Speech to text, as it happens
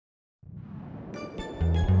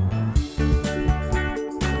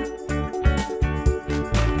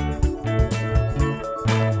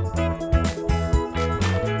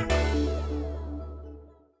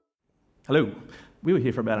Hello. We were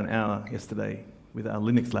here for about an hour yesterday with our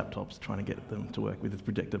Linux laptops trying to get them to work with this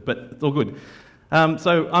projector, but it's all good.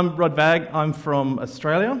 So I'm Rod Vagg. I'm from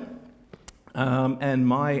Australia, and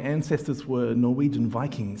my ancestors were Norwegian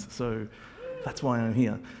Vikings, so that's why I'm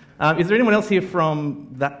here. Is there anyone else here from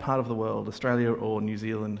that part of the world, Australia or New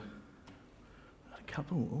Zealand? A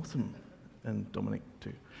couple, awesome. And Dominic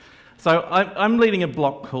too. So I'm leading a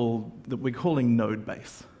block that we're calling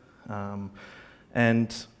NodeBase.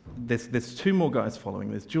 And there's two more guys following.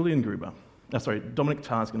 There's Julian Gruber. Dominic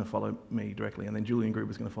Tarr is going to follow me directly, and then Julian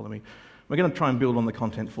Gruber is going to follow me. We're going to try and build on the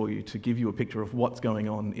content for you to give you a picture of what's going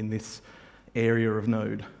on in this area of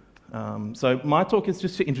Node. So my talk is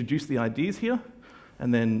just to introduce the ideas here,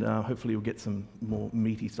 and then hopefully you'll get some more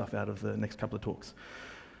meaty stuff out of the next couple of talks.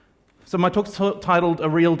 So my talk's titled A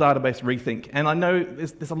Real Database Rethink, and I know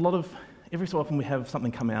there's a lot of, every so often we have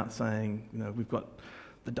something come out saying, we've got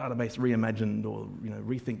the database reimagined, or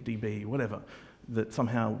Rethink DB, whatever, that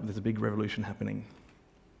somehow there's a big revolution happening.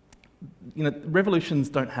 Revolutions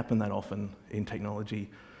don't happen that often in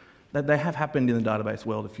technology. They have happened in the database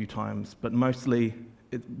world a few times, but mostly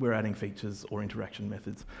we're adding features or interaction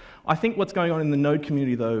methods. I think what's going on in the Node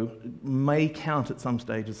community, though, may count at some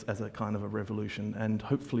stages as a kind of a revolution, and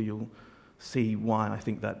hopefully you'll see why I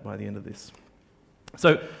think that by the end of this.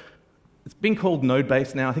 So it's been called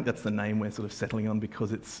NodeBase now. I think that's the name we're sort of settling on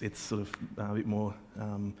because it's sort of a bit more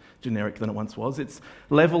generic than it once was.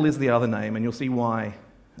 Level is the other name, and you'll see why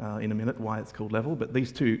in a minute, why it's called Level, but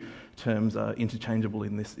these two terms are interchangeable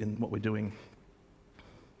in what we're doing.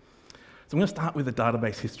 So I'm going to start with the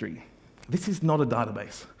database history. This is not a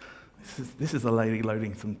database. This is a lady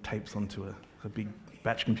loading some tapes onto a big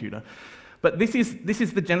batch computer. But this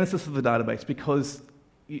is the genesis of the database, because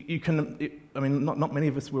not many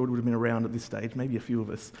of us would have been around at this stage, maybe a few of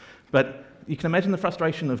us, but you can imagine the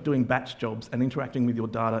frustration of doing batch jobs and interacting with your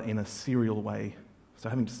data in a serial way. So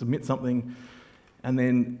having to submit something, and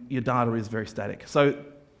then your data is very static. So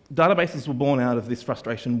databases were born out of this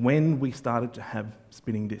frustration when we started to have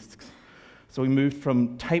spinning disks. So we moved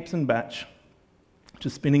from tapes and batch to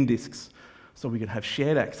spinning disks, so we could have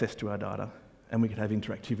shared access to our data, and we could have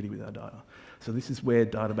interactivity with our data. So this is where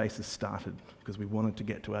databases started, because we wanted to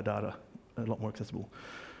get to our data a lot more accessible.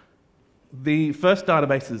 The first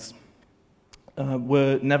databases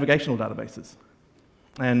were navigational databases.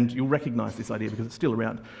 And you'll recognize this idea because it's still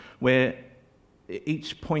around, where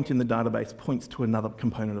each point in the database points to another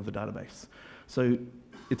component of the database. So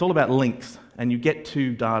it's all about links, and you get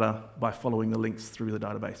to data by following the links through the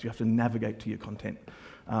database. You have to navigate to your content.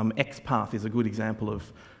 XPath is a good example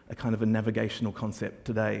of a kind of a navigational concept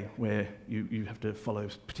today, where you have to follow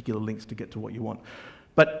particular links to get to what you want.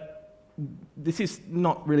 But this is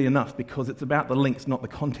not really enough, because it's about the links, not the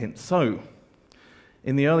content. So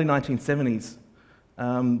in the early 1970s,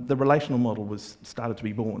 the relational model started to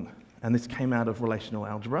be born, and this came out of relational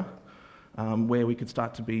algebra, where we could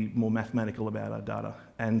start to be more mathematical about our data.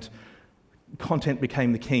 And content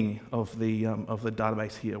became the king of the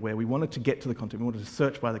database here, where we wanted to get to the content, we wanted to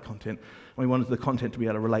search by the content, and we wanted the content to be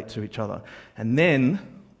able to relate to each other. And then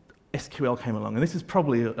SQL came along, and this is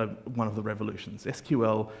probably one of the revolutions.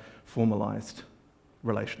 SQL formalized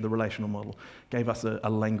the relational model, gave us a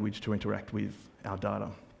language to interact with our data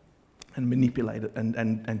and manipulate it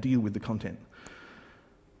and deal with the content.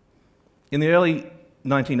 In the early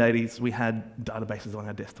 1980s, we had databases on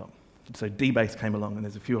our desktop. So DBase came along, and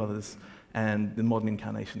there's a few others, and the modern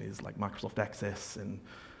incarnation is like Microsoft Access and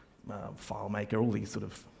FileMaker, all these sort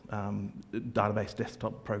of database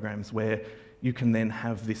desktop programs where you can then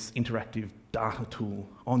have this interactive data tool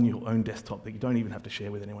on your own desktop that you don't even have to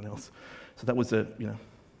share with anyone else. So that was a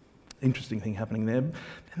interesting thing happening there. In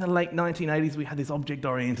the late 1980s, we had this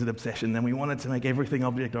object-oriented obsession, and we wanted to make everything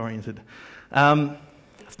object-oriented.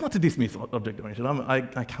 It's not to dismiss object-oriented.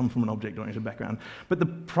 I come from an object-oriented background. But the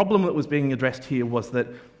problem that was being addressed here was that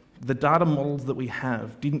the data models that we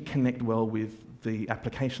have didn't connect well with the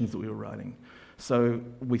applications that we were writing. So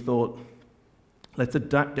we thought, let's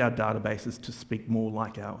adapt our databases to speak more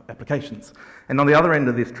like our applications. And on the other end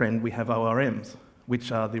of this trend, we have ORMs,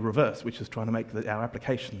 which are the reverse, which is trying to make our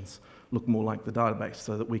applications look more like the database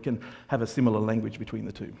so that we can have a similar language between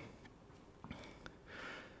the two.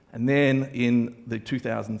 And then in the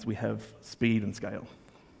 2000s, we have speed and scale.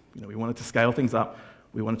 We wanted to scale things up,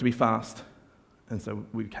 we wanted to be fast, and so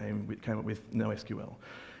we came up with NoSQL.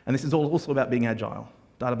 And this is also about being agile.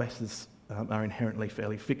 Databases are inherently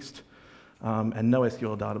fairly fixed, and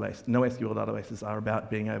NoSQL databases are about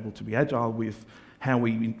being able to be agile with how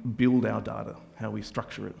we build our data, how we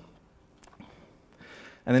structure it.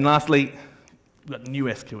 And then lastly, we've got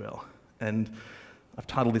NewSQL. And I've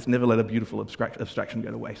titled this "Never Let a Beautiful Abstraction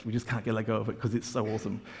Go to Waste." We just can't let go of it because it's so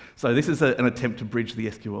awesome. So this is an attempt to bridge the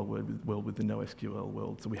SQL world with the NoSQL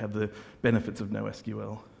world. So we have the benefits of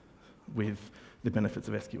NoSQL with the benefits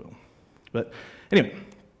of SQL. But anyway,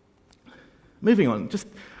 moving on, just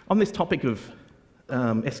on this topic of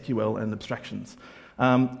SQL and abstractions.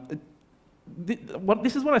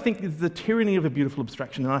 This is what I think is the tyranny of a beautiful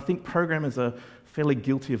abstraction, and I think programmers are fairly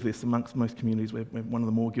guilty of this amongst most communities. We're one of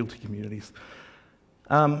the more guilty communities.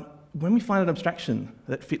 When we find an abstraction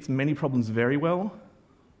that fits many problems very well,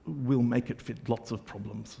 we'll make it fit lots of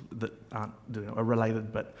problems that aren't, are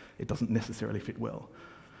related, but it doesn't necessarily fit well.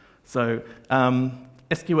 So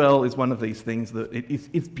SQL is one of these things that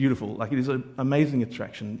it's beautiful. Like, it is an amazing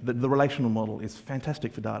abstraction. The relational model is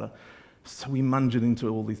fantastic for data. So we munge it into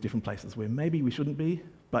all these different places where maybe we shouldn't be,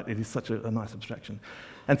 but it is such a nice abstraction.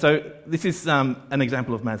 And so this is an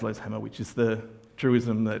example of Maslow's hammer, which is the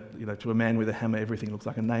truism that, you know, to a man with a hammer, everything looks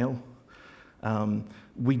like a nail.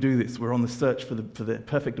 We do this. We're on the search for the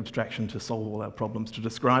perfect abstraction to solve all our problems, to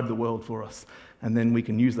describe the world for us, and then we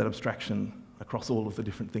can use that abstraction across all of the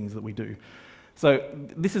different things that we do. So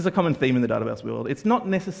this is a common theme in the database world. It's not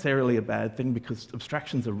necessarily a bad thing because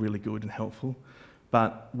abstractions are really good and helpful,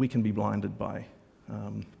 but we can be blinded by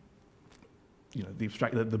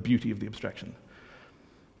the beauty of the abstraction.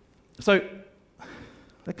 So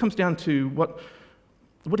that comes down to what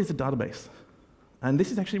is a database? And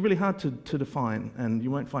this is actually really hard to define, and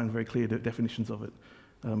you won't find very clear definitions of it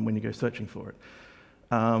when you go searching for it,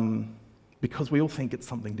 because we all think it's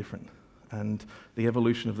something different. And the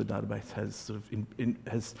evolution of the database has sort of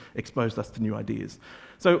has exposed us to new ideas.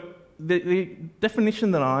 So the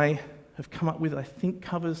definition that I have come up with, I think,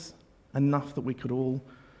 covers enough that we could all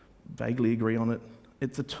vaguely agree on it.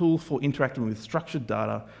 It's a tool for interacting with structured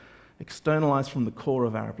data externalized from the core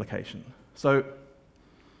of our application. So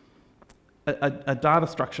a data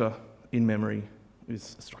structure in memory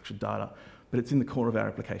is structured data, but it's in the core of our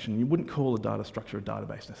application. You wouldn't call a data structure a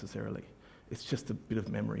database necessarily. It's just a bit of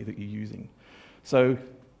memory that you're using. So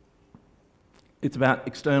it's about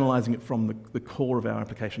externalizing it from the core of our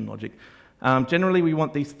application logic. Generally, we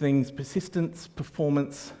want these things: persistence,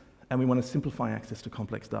 performance, and we want to simplify access to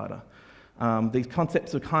complex data. These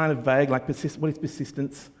concepts are kind of vague, like what is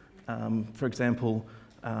persistence? For example,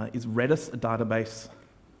 is Redis a database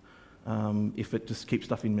if it just keeps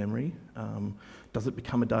stuff in memory? Does it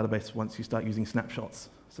become a database once you start using snapshots?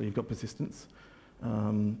 So you've got persistence.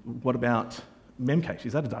 What about Memcache?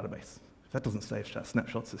 Is that a database? If that doesn't save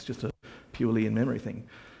snapshots, it's just a purely in-memory thing.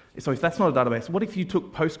 So if that's not a database, what if you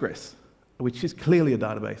took Postgres, which is clearly a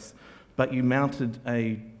database, but you mounted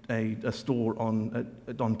a store on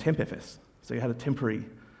TempFS? So you had a temporary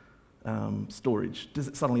storage. Does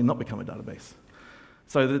it suddenly not become a database?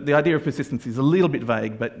 So the idea of persistence is a little bit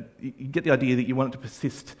vague, but you get the idea that you want it to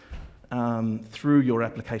persist through your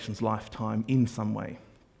application's lifetime in some way.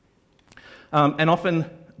 And often,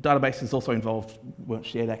 databases also involve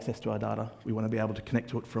shared access to our data. We want to be able to connect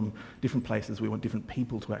to it from different places. We want different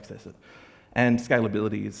people to access it. And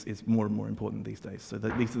scalability is more and more important these days. So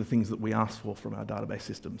these are the things that we ask for from our database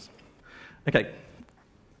systems. Okay,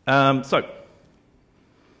 so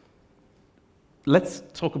let's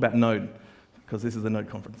talk about Node, because this is the Node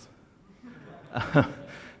conference.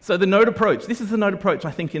 So the Node approach. This is the Node approach,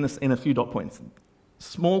 I think, in a few dot points.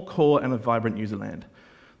 Small core and a vibrant user land.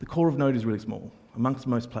 The core of Node is really small. Amongst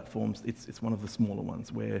most platforms, it's one of the smaller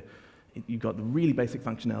ones where you've got the really basic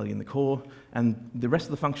functionality in the core, and the rest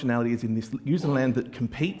of the functionality is in this user land that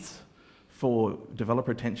competes for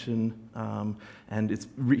developer attention, and it's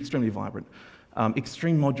extremely vibrant.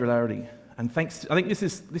 Extreme modularity, and I think this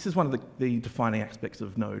is one of the defining aspects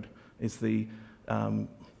of Node, is the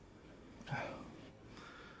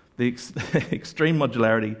extreme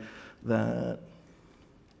modularity that.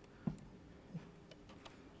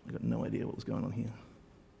 I've got no idea what was going on here.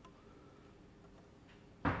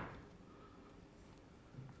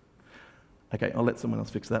 Okay, I'll let someone else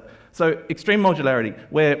fix that. So extreme modularity,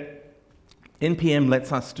 where NPM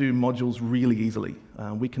lets us do modules really easily.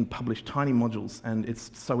 We can publish tiny modules, and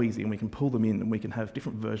it's so easy, and we can pull them in, and we can have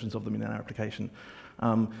different versions of them in our application.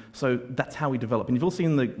 So that's how we develop. And you've all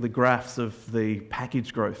seen the graphs of the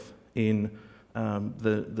package growth in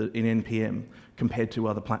NPM compared to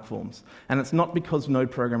other platforms. And it's not because Node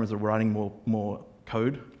programmers are writing more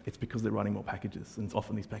code, it's because they're writing more packages, and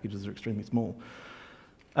often these packages are extremely small.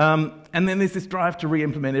 And then there's this drive to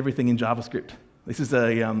re-implement everything in JavaScript. This is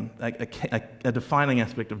a defining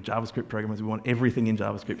aspect of JavaScript programmers. We want everything in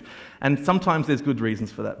JavaScript. And sometimes there's good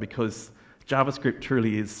reasons for that, because JavaScript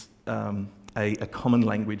truly is a common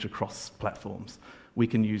language across platforms. we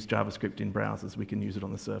can use JavaScript in browsers, we can use it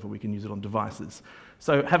on the server, we can use it on devices.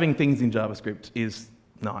 So having things in JavaScript is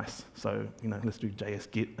nice. So, let's do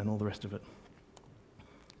JS Git and all the rest of it.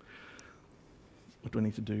 What do I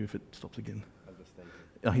need to do if it stops again? I'll just stay here.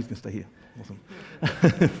 Oh, he's going to stay here. Awesome.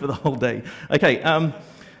 For the whole day. Okay,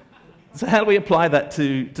 so how do we apply that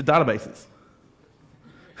to databases?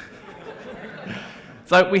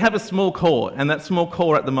 So we have a small core, and that small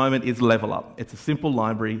core at the moment is LevelUp. It's a simple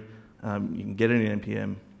library. You can get it in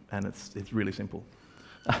NPM, and it's really simple.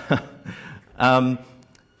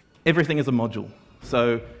 Everything is a module.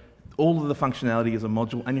 So all of the functionality is a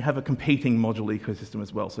module, and you have a competing module ecosystem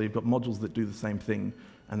as well. So you've got modules that do the same thing,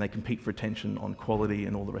 and they compete for attention on quality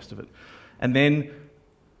and all the rest of it. And then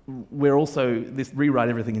we're also, this rewrite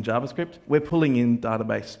everything in JavaScript, we're pulling in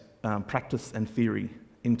database practice and theory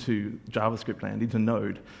into JavaScript land, into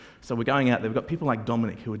Node. So we're going out there, we've got people like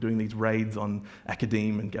Dominic who are doing these raids on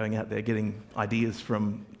Academe and going out there getting ideas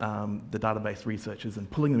from the database researchers and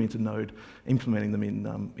pulling them into Node, implementing them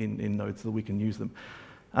in Node so that we can use them.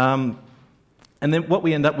 And then what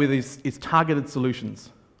we end up with is targeted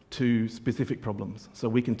solutions to specific problems. So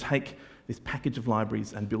we can take this package of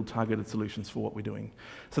libraries and build targeted solutions for what we're doing.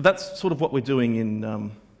 So that's sort of what we're doing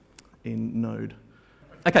in Node.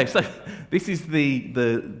 Okay, so this is the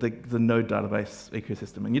Node database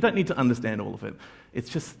ecosystem, and you don't need to understand all of it. It's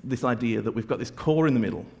just this idea that we've got this core in the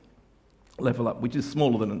middle, LevelUp, which is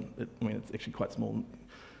smaller than, it's actually quite small.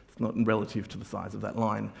 It's not relative to the size of that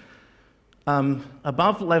line.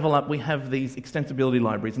 Above LevelUp, we have these extensibility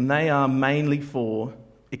libraries, and they are mainly for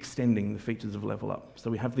extending the features of LevelUp.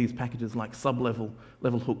 So we have these packages like sublevel,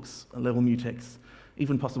 level hooks, level mutex,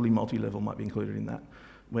 even possibly multi-level might be included in that,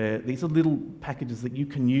 where these are little packages that you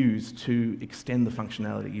can use to extend the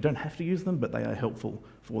functionality. You don't have to use them, but they are helpful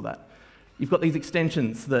for that. You've got these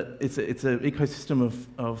extensions that it's an ecosystem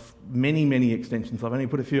of many, many extensions. I've only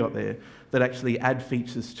put a few up there that actually add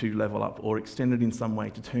features to LevelUp or extend it in some way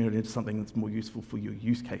to turn it into something that's more useful for your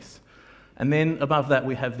use case. And then above that,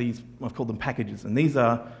 we have these, I've called them packages, and these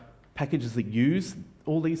are packages that use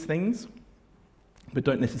all these things, but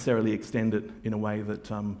don't necessarily extend it in a way that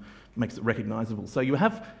makes it recognizable. So you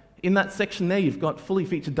have, in that section there, you've got fully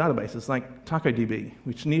featured databases like TacoDB,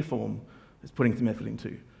 which nearForm is putting some effort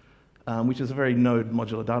into, which is a very Node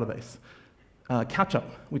modular database. CouchUp,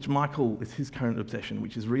 which Michael is his current obsession,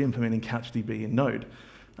 which is re-implementing CouchDB in Node,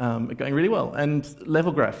 going really well. And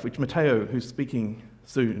LevelGraph, which Matteo, who's speaking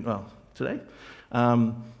soon, well, today,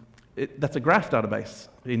 that's a graph database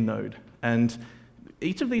in Node. And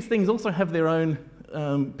each of these things also have their own,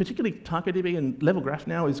 particularly TacoDB and LevelGraph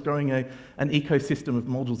now is growing an ecosystem of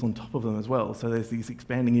modules on top of them as well. So there's these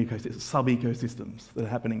expanding ecosystems, sub-ecosystems that are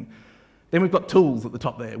happening. Then we've got tools at the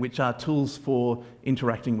top there, which are tools for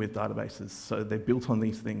interacting with databases. So they're built on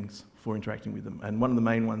these things for interacting with them. And one of the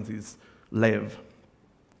main ones is Lev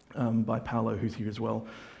by Paolo, who's here as well.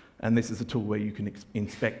 And this is a tool where you can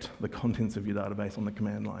inspect the contents of your database on the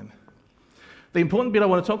command line. The important bit I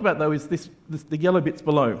want to talk about, though, is the yellow bits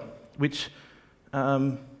below, which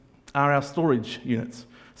are our storage units.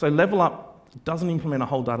 So LevelUp doesn't implement a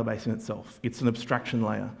whole database in itself. It's an abstraction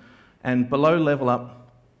layer. And below LevelUp,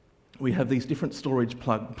 we have these different storage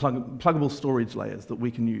pluggable storage layers that we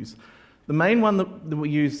can use. The main one that we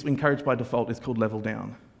use, encouraged by default, is called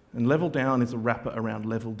LevelDown. And LevelDown is a wrapper around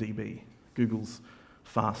LevelDB, Google's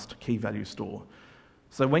fast key value store.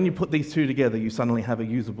 So when you put these two together, you suddenly have a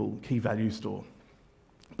usable key value store.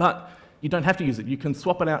 But you don't have to use it. You can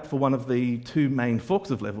swap it out for one of the two main forks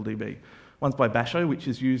of LevelDB. One's by Basho, which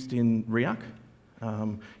is used in Riak.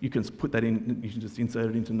 You can put that in, you can just insert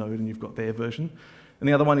it into Node and you've got their version. And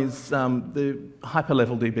the other one is the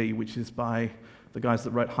HyperLevelDB, which is by the guys that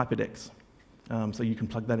wrote Hyperdex. So you can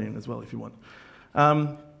plug that in as well if you want.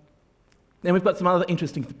 Then we've got some other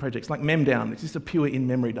interesting projects like Memdown. It's just a pure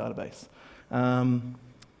in-memory database,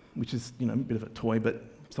 which is a bit of a toy, but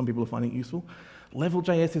some people are finding it useful.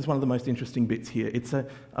 LevelJS is one of the most interesting bits here. It's a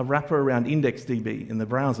wrapper around IndexedDB in the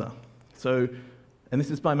browser. So, and this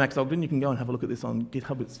is by Max Ogden. You can go and have a look at this on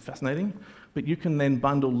GitHub. It's fascinating. But you can then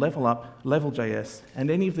bundle LevelUp, LevelJS, and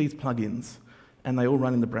any of these plugins, and they all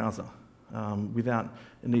run in the browser without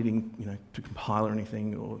needing to compile or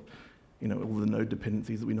anything, or all the Node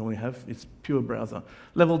dependencies that we normally have. It's pure browser.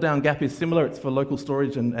 LevelDown Gap is similar. It's for local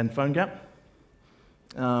storage and PhoneGap.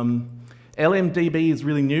 LMDB is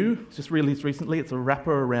really new. It's just released recently. It's a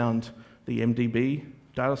wrapper around the MDB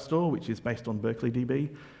data store, which is based on BerkeleyDB.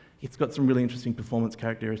 It's got some really interesting performance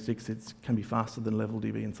characteristics. It can be faster than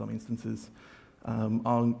LevelDB in some instances.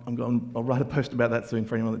 I'll write a post about that soon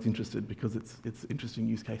for anyone that's interested because it's an interesting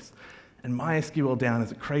use case. and MySQL down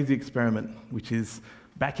is a crazy experiment, which is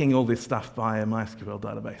backing all this stuff by a MySQL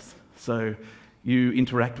database. So you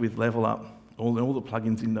interact with LevelUp, all the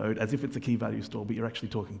plugins in Node, as if it's a key value store, but you're actually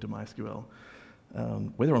talking to MySQL.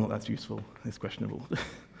 Whether or not that's useful is questionable.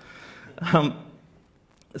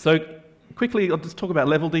 So quickly, I'll just talk about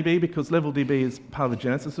LevelDB, because LevelDB is part of the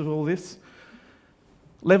genesis of all this.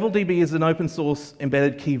 LevelDB is an open source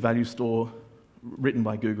embedded key value store written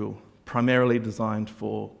by Google, primarily designed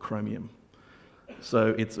for Chromium.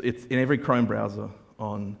 So it's in every Chrome browser,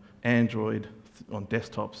 on Android, on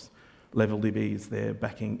desktops. LevelDB is there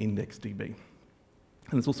backing IndexedDB.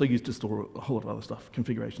 And it's also used to store a whole lot of other stuff,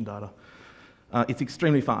 configuration data. It's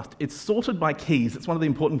extremely fast. It's sorted by keys. It's one of the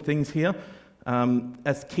important things here.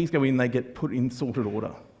 As keys go in, they get put in sorted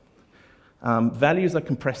order. Values are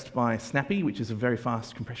compressed by Snappy, which is a very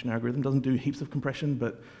fast compression algorithm. Doesn't do heaps of compression,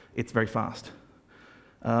 but it's very fast.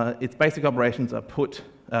 Its basic operations are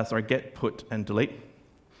get, put, and delete.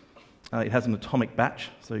 It has an atomic batch,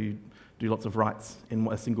 so you do lots of writes in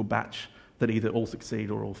a single batch that either all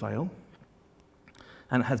succeed or all fail.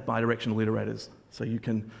 And it has bidirectional iterators, so you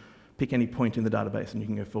can pick any point in the database and you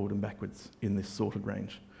can go forward and backwards in this sorted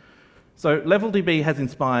range. So LevelDB has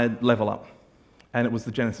inspired LevelUp, and it was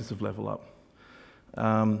the genesis of LevelUp.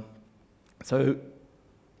 So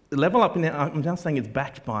LevelUp, I'm now saying it's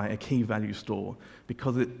backed by a key value store,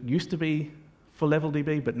 because it used to be for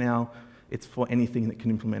LevelDB, but now it's for anything that can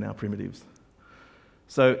implement our primitives.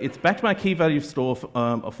 So it's backed by a key value store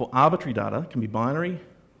for arbitrary data. It can be binary,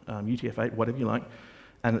 UTF-8, whatever you like,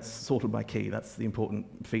 and it's sorted by key. That's the important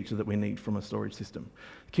feature that we need from a storage system.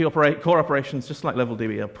 Core operations, just like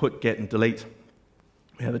LevelDB, are put, get, and delete.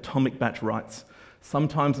 We have atomic batch writes.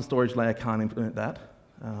 Sometimes the storage layer can't implement that,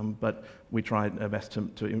 but we tried our best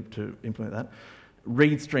to implement that.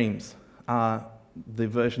 Read streams are the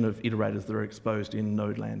version of iterators that are exposed in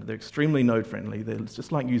Node land. They're extremely Node friendly. It's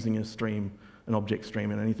just like using a stream, an object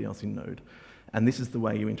stream, and anything else in Node. And this is the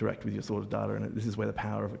way you interact with your sorted data, and this is where the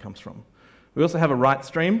power of it comes from. We also have a write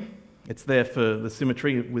stream. It's there for the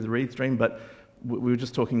symmetry with the read stream, but we were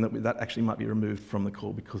just talking that actually might be removed from the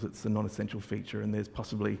core because it's a non-essential feature, and there's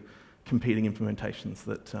possibly competing implementations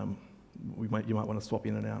that you might want to swap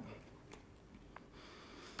in and out.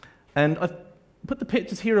 And I've put the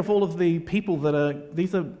pictures here of all of the people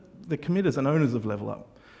these are the committers and owners of LevelUp.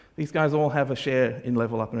 These guys all have a share in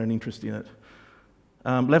LevelUp and an interest in it.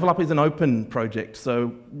 LevelUp is an open project, so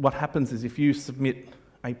what happens is if you submit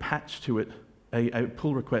a patch to it, a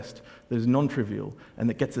pull request that is non-trivial and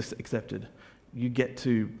that gets accepted, you get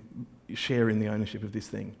to share in the ownership of this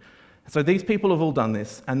thing. So these people have all done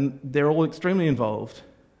this, and they're all extremely involved,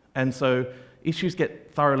 and so issues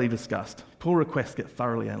get thoroughly discussed, pull requests get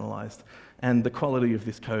thoroughly analysed, and the quality of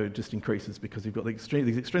this code just increases because you've got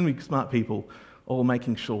these extremely smart people all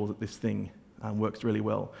making sure that this thing works really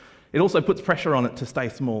well. It also puts pressure on it to stay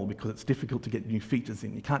small because it's difficult to get new features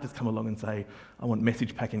in. You can't just come along and say, I want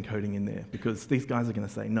message pack encoding in there, because these guys are going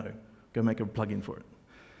to say, no, go make a plugin for it.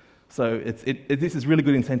 So this is really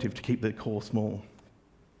good incentive to keep the core small.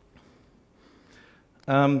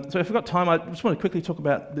 So if I've got time, I just want to quickly talk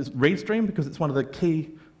about this read stream, because it's one of the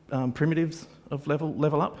key primitives of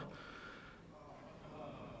LevelUp.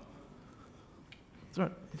 It's all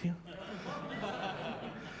right, it's here.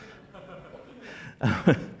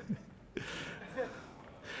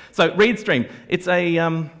 So read stream, it's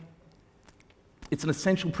an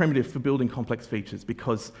essential primitive for building complex features,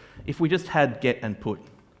 because if we just had get and put,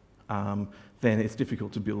 then it's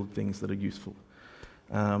difficult to build things that are useful.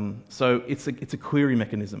 So it's a query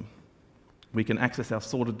mechanism. We can access our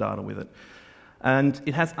sorted data with it. And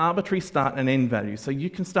it has arbitrary start and end values. So you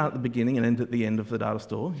can start at the beginning and end at the end of the data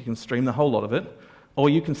store. You can stream the whole lot of it, or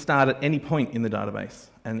you can start at any point in the database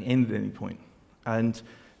and end at any point. And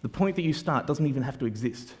the point that you start doesn't even have to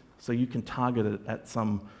exist. So you can target it at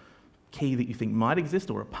some key that you think might exist,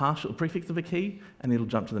 or a partial prefix of a key, and it'll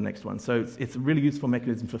jump to the next one. So it's a really useful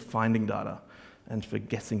mechanism for finding data and for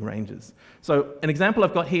guessing ranges. So an example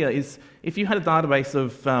I've got here is if you had a database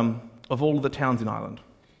of all of the towns in Ireland,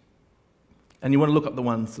 and you want to look up the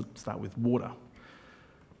ones that start with water.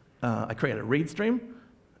 I create a read stream,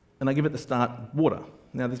 and I give it the start water.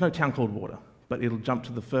 Now, there's no town called water, but it'll jump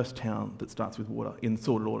to the first town that starts with water in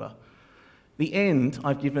sorted order. The end,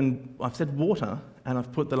 I've said water, and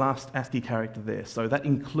I've put the last ASCII character there. So that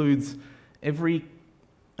includes every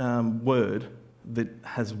word that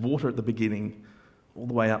has water at the beginning, all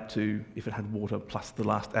the way up to if it had water plus the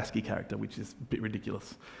last ASCII character, which is a bit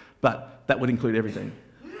ridiculous. But that would include everything.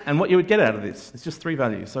 And what you would get out of this is just 3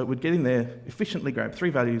 values. So it would get in there, efficiently grab 3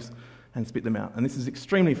 values, and spit them out. And this is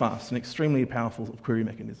extremely fast and extremely powerful query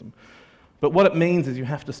mechanism. But what it means is you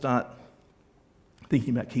have to start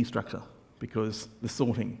thinking about key structure, because the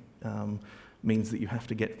sorting means that you have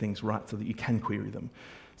to get things right so that you can query them.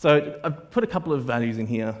 So I've put a couple of values in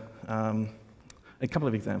here, a couple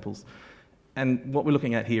of examples, and what we're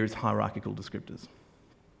looking at here is hierarchical descriptors.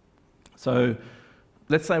 So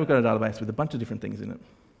let's say we've got a database with a bunch of different things in it.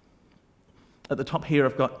 At the top here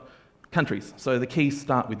I've got countries, so the keys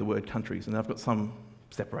start with the word countries, and I've got some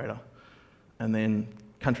separator, and then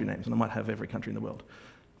country names, and I might have every country in the world.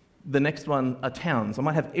 The next one are towns. I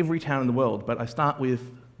might have every town in the world, but I start with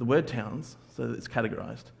the word towns, so that it's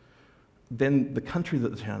categorized, then the country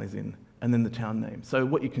that the town is in, and then the town name. So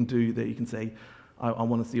what you can do there, you can say, I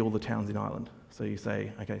want to see all the towns in Ireland. So you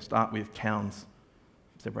say, okay, start with towns,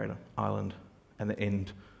 separator, Ireland, and the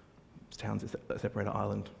end, towns, separator,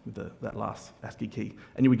 Ireland, with that last ASCII key,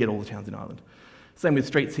 and you would get all the towns in Ireland. Same with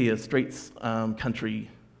streets here, streets, country,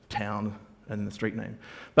 town, and the street name.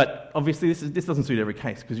 But obviously this doesn't suit every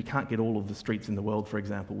case, because you can't get all of the streets in the world, for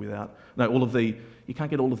example, without, you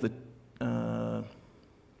can't get all of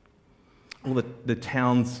the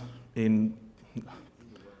towns in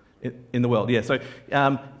the world. Yeah, so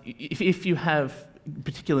if you have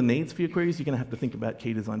particular needs for your queries, you're going to have to think about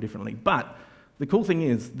key design differently. But the cool thing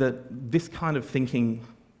is that this kind of thinking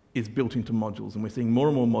is built into modules, and we're seeing more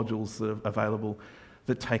and more modules that are available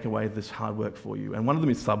that take away this hard work for you. And one of them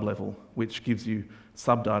is sublevel, which gives you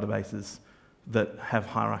sub-databases that have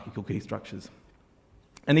hierarchical key structures.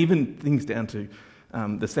 And even things down to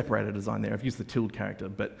the separator design there. I've used the tilde character,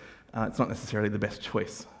 but it's not necessarily the best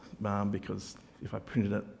choice, because if I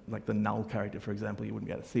printed it like the null character, for example, you wouldn't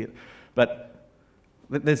be able to see it. But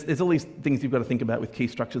there's all these things you've got to think about with key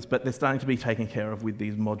structures, but they're starting to be taken care of with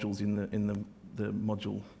these modules in the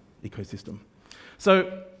module ecosystem.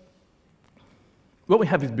 So what we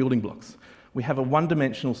have is building blocks. We have a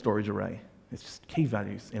one-dimensional storage array. It's just key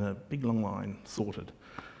values in a big long line, sorted.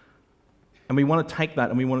 And we want to take that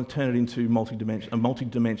and we want to turn it into a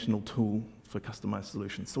multi-dimensional tool for customized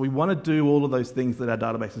solutions. So we want to do all of those things that our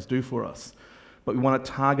databases do for us, but we want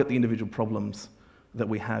to target the individual problems that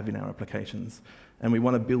we have in our applications. And we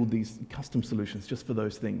want to build these custom solutions just for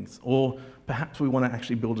those things. Or perhaps we want to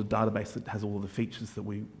actually build a database that has all of the features that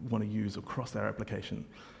we want to use across our application.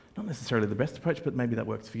 Not necessarily the best approach, but maybe that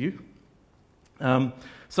works for you.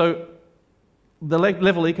 So the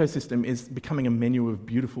level ecosystem is becoming a menu of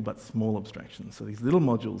beautiful but small abstractions. So these little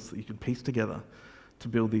modules that you can piece together to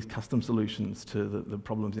build these custom solutions to the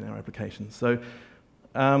problems in our applications. So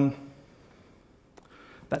that's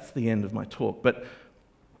the end of my talk. But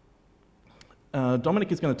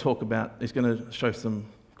Dominic is going to show some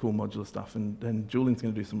cool modular stuff, and Julian's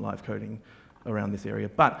going to do some live coding around this area.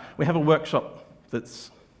 But we have a workshop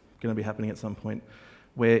that's going to be happening at some point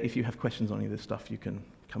where if you have questions on any of this stuff, you can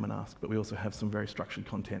come and ask. But we also have some very structured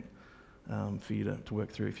content for you to work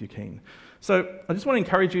through if you're keen. So I just want to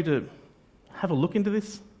encourage you to have a look into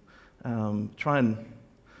this, try and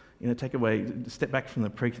step back from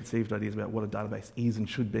the preconceived ideas about what a database is and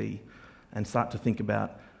should be, and start to think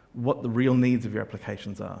about what the real needs of your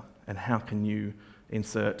applications are and how can you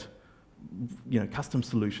insert custom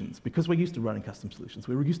solutions, because we're used to running custom solutions.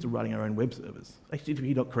 We're used to writing our own web servers.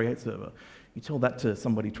 HTTP.create server. You tell that to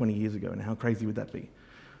somebody 20 years ago, and how crazy would that be?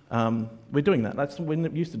 We're doing that. We're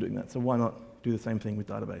used to doing that, so why not do the same thing with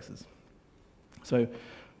databases? So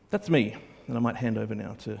that's me, and I might hand over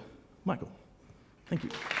now to Michael. Thank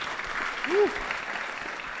you. Woo.